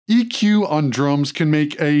EQ on drums can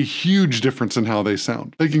make a huge difference in how they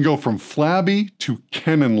sound. They can go from flabby to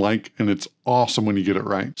Canon-like, and it's awesome when you get it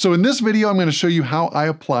right. So in this video, I'm going to show you how I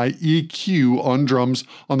apply EQ on drums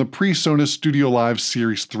on the PreSonus StudioLive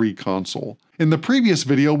Series 3 console. In the previous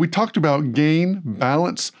video, we talked about gain,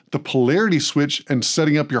 balance, the polarity switch, and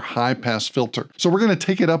setting up your high-pass filter. So we're going to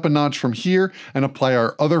take it up a notch from here and apply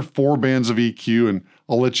our other 4 bands of EQ, and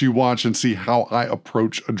I'll let you watch and see how I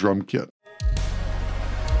approach a drum kit.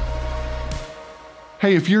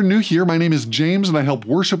 Hey, if you're new here, my name is James and I help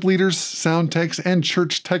worship leaders, sound techs, and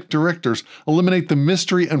church tech directors eliminate the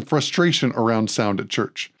mystery and frustration around sound at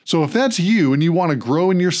church. So if that's you and you want to grow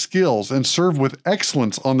in your skills and serve with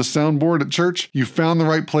excellence on the soundboard at church, you found the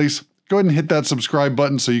right place. Go ahead and hit that subscribe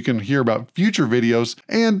button so you can hear about future videos,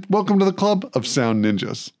 and welcome to the club of Sound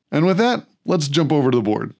Ninjas. And with that, let's jump over to the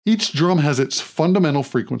board. Each drum has its fundamental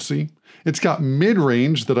frequency. It's got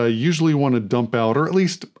mid-range that I usually want to dump out or at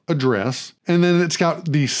least address. And then it's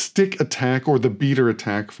got the stick attack or the beater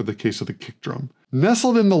attack for the case of the kick drum.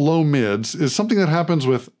 Nestled in the low mids is something that happens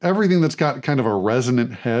with everything that's got kind of a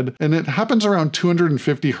resonant head, and it happens around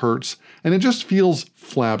 250 Hertz, and it just feels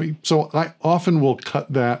flabby. So I often will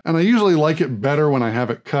cut that, and I usually like it better when I have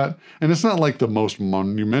it cut, and it's not like the most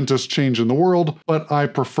monumentous change in the world, but I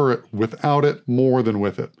prefer it without it more than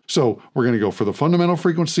with it. So we're going to go for the fundamental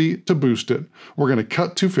frequency to boost it. We're going to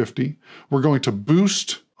cut 250. We're going to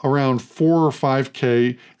boost around 4 or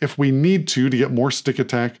 5K if we need to get more stick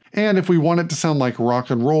attack. And if we want it to sound like rock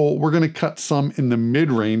and roll, we're going to cut some in the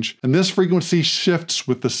mid-range. And this frequency shifts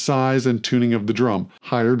with the size and tuning of the drum.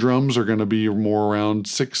 Higher drums are going to be more around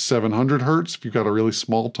 600-700 Hertz if you've got a really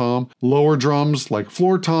small tom. Lower drums, like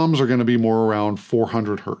floor toms, are going to be more around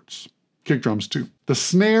 400 Hertz. Kick drums too. The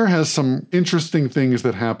snare has some interesting things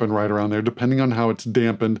that happen right around there depending on how it's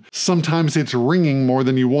dampened. Sometimes it's ringing more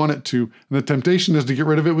than you want it to, and the temptation is to get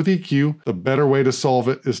rid of it with EQ. The better way to solve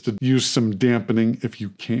it is to use some dampening if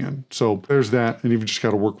you can. So there's that, and you've just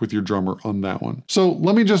got to work with your drummer on that one. So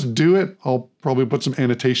let me just do it. I'll probably put some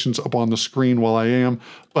annotations up on the screen while I am,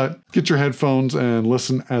 but get your headphones and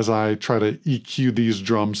listen as I try to EQ these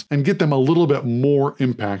drums and get them a little bit more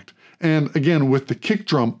impact. And again, with the kick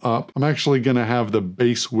drum up, I'm actually going to have the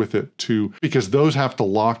bass with it too, because those have to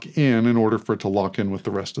lock in order for it to lock in with the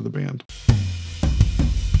rest of the band.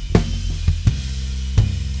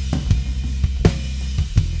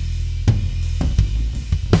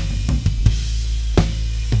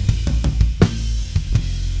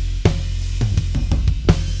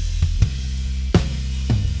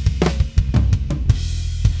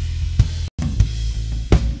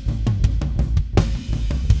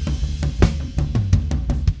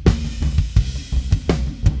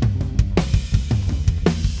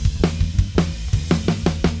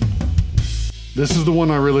 This is the one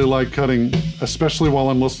I really like cutting, especially while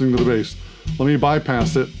I'm listening to the bass. Let me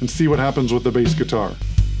bypass it and see what happens with the bass guitar.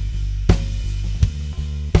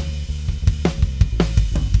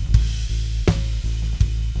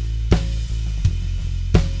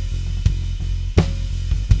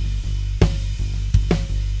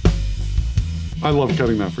 I love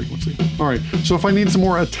cutting that frequency. All right, so if I need some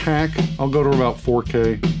more attack, I'll go to about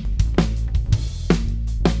 4K.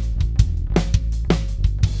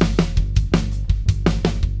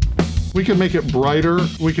 We can make it brighter.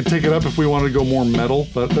 We could take it up if we wanted to go more metal,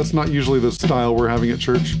 but that's not usually the style we're having at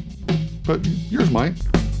church. But yours might.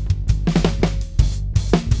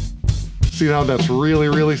 See how that's really,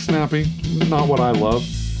 really snappy? Not what I love.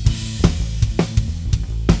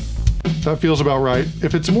 That feels about right.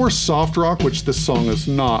 If it's more soft rock, which this song is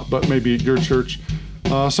not, but maybe at your church,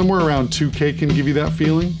 somewhere around 2K can give you that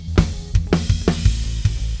feeling.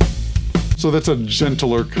 So that's a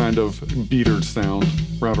gentler kind of beatered sound,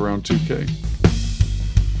 right around 2K.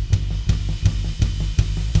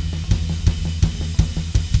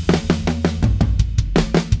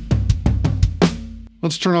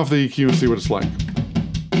 Let's turn off the EQ and see what it's like.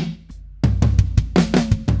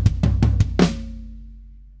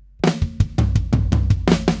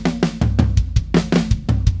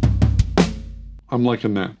 I'm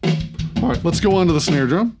liking that. All right, let's go on to the snare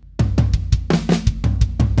drum.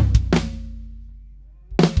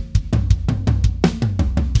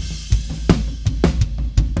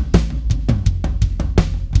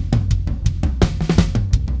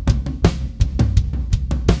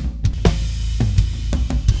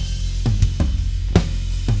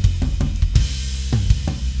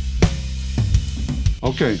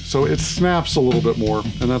 Okay, so it snaps a little bit more,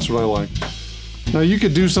 and that's what I like. Now you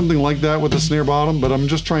could do something like that with the snare bottom, but I'm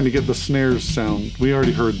just trying to get the snares sound. We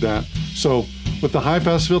already heard that. So with the high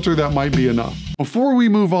pass filter, that might be enough. Before we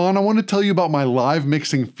move on, I want to tell you about my live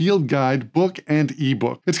mixing field guide, book, and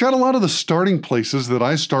ebook. It's got a lot of the starting places that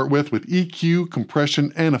I start with EQ,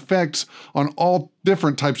 compression, and effects on all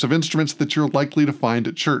different types of instruments that you're likely to find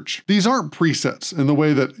at church. These aren't presets in the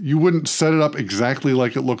way that you wouldn't set it up exactly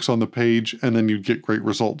like it looks on the page and then you'd get great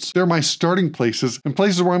results. They're my starting places and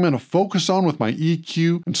places where I'm going to focus on with my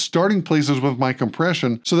EQ and starting places with my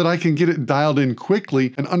compression so that I can get it dialed in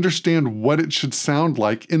quickly and understand what it should sound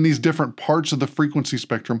like in these different parts of the frequency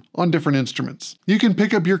spectrum on different instruments. You can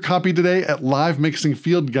pick up your copy today at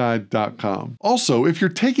livemixingfieldguide.com. Also, if you're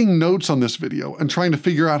taking notes on this video and trying to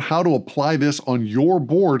figure out how to apply this on your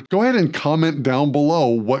board, go ahead and comment down below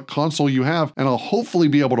what console you have, and I'll hopefully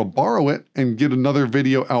be able to borrow it and get another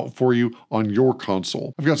video out for you on your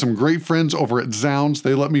console. I've got some great friends over at Zounds.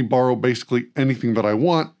 They let me borrow basically anything that I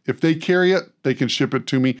want. If they carry it, they can ship it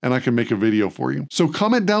to me and I can make a video for you. So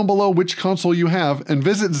comment down below which console you have and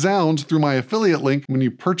visit Zounds through my affiliate link. When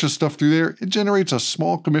you purchase stuff through there, it generates a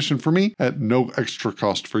small commission for me at no extra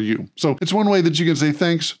cost for you. So it's one way that you can say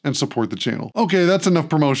thanks and support the channel. Okay, that's enough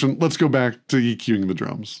promotion. Let's go back to EQing the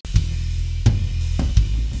drums.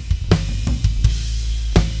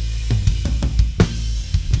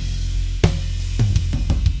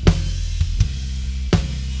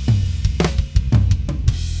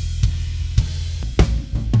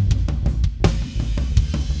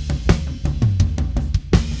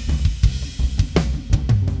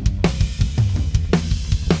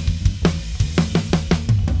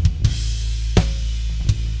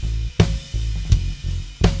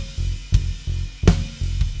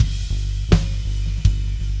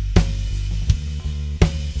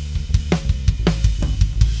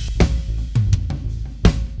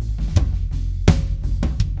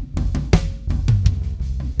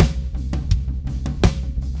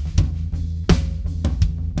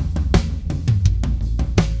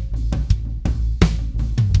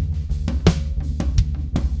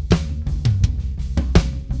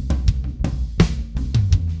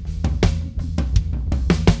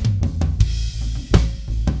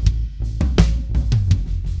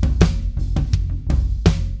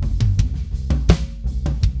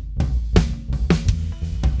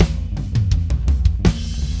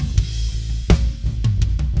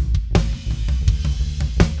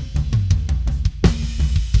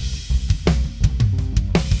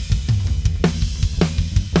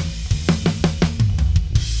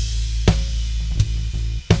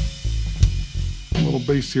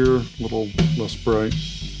 Bass here, a little less bright.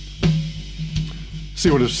 See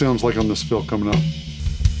what it sounds like on this fill coming up.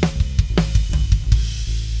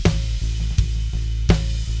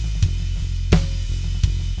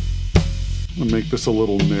 I'm gonna make this a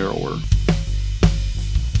little narrower.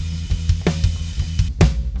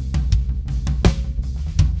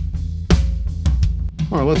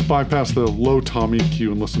 All right, let's bypass the low tom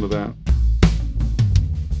EQ and listen to that.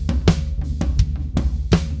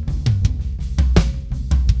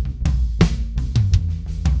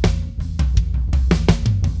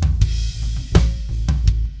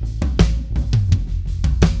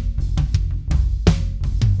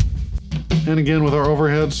 And again, with our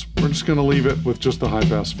overheads, we're just gonna leave it with just the high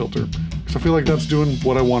pass filter, because I feel like that's doing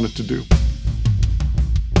what I want it to do.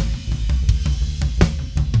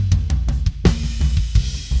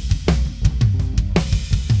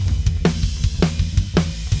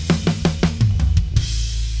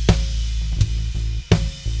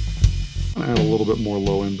 Add a little bit more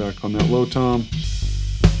low end back on that low tom,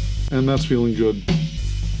 and that's feeling good.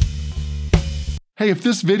 Hey, if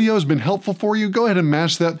this video has been helpful for you, go ahead and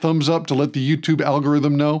mash that thumbs up to let the YouTube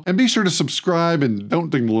algorithm know, and be sure to subscribe and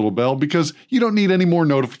don't ding the little bell because you don't need any more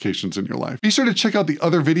notifications in your life. Be sure to check out the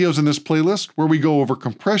other videos in this playlist where we go over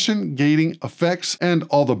compression, gating, effects, and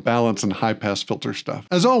all the balance and high pass filter stuff.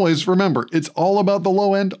 As always, remember, it's all about the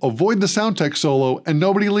low end, avoid the sound tech solo, and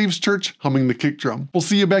nobody leaves church humming the kick drum. We'll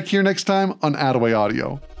see you back here next time on Attaway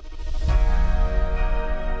Audio.